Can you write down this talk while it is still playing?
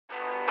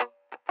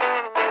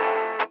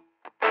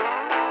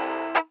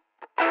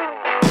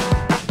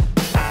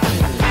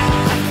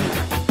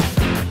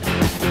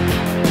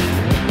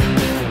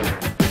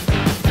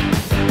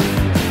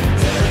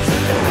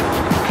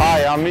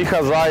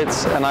Miha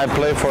Zajc and I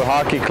play for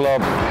hockey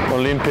club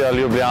Olimpija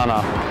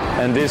Ljubljana,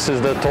 and this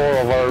is the tour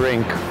of our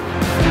rink.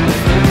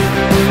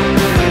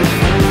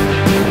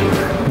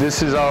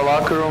 This is our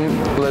locker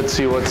room. Let's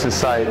see what's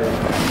inside.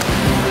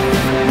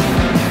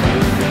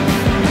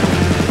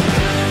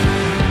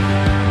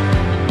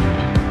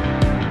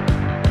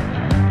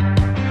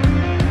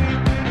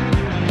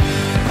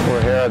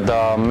 We're here at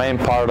the main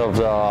part of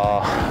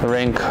the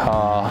rink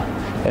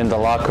in the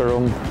locker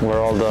room where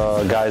all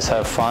the guys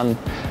have fun.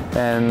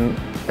 And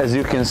as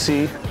you can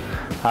see,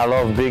 I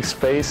love big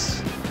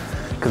space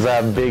because I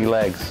have big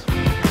legs.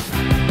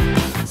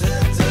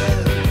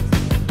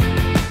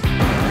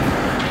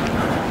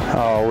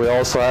 We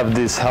also have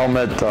this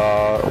helmet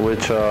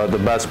which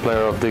the best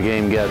player of the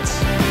game gets.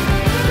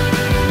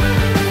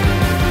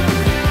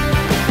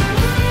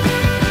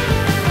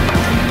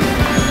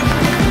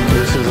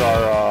 This is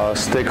our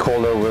stick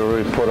holder where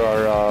we put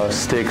our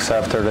sticks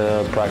after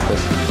the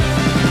practice.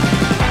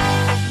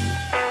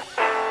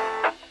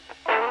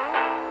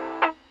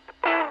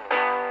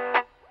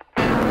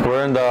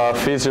 We're in the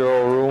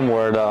physio room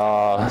where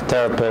the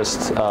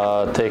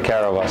therapists take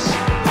care of us.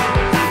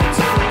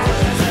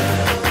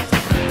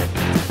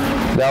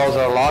 That was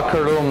our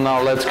locker room.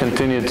 Now let's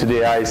continue to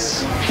the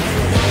ice.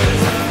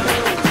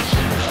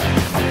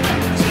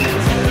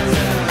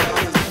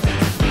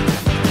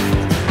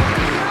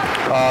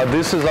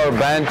 This is our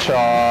bench.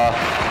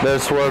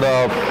 That's where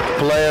the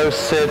players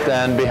sit,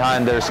 and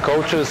behind there's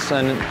coaches.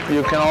 And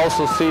you can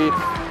also see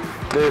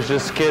there's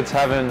just kids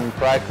having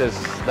practice.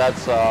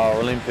 That's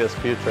Olimpija's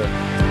future.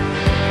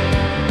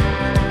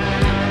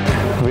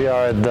 We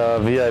are at the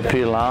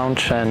VIP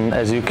lounge, and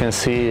as you can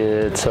see,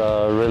 it's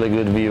a really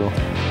good view.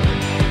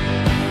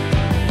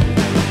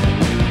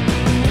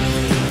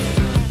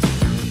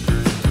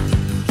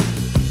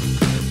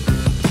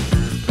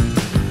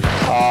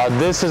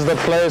 This is the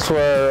place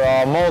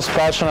where most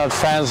passionate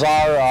fans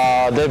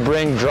are. They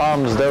bring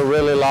drums, they're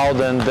really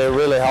loud, and they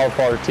really help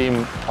our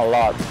team a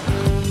lot.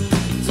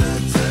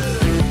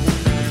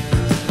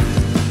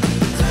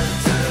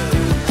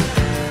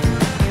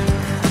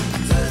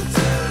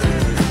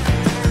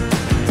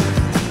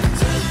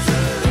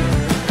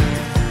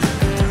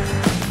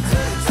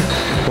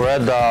 We're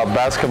at the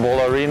basketball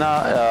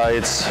arena.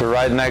 It's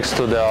right next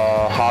to the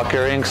hockey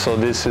rink, so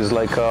this is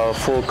like a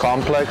full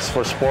complex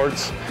for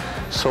sports.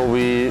 So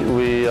we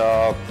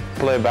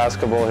play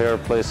basketball here,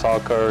 play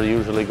soccer,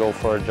 usually go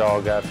for a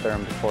jog after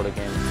and before the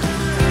game.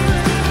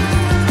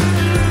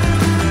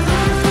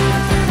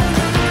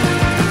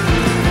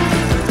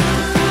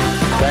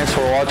 Thanks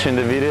for watching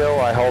the video.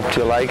 I hope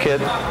you like it,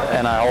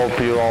 and I hope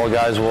you all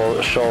guys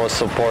will show us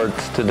support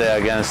today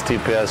against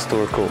TPS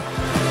Turku.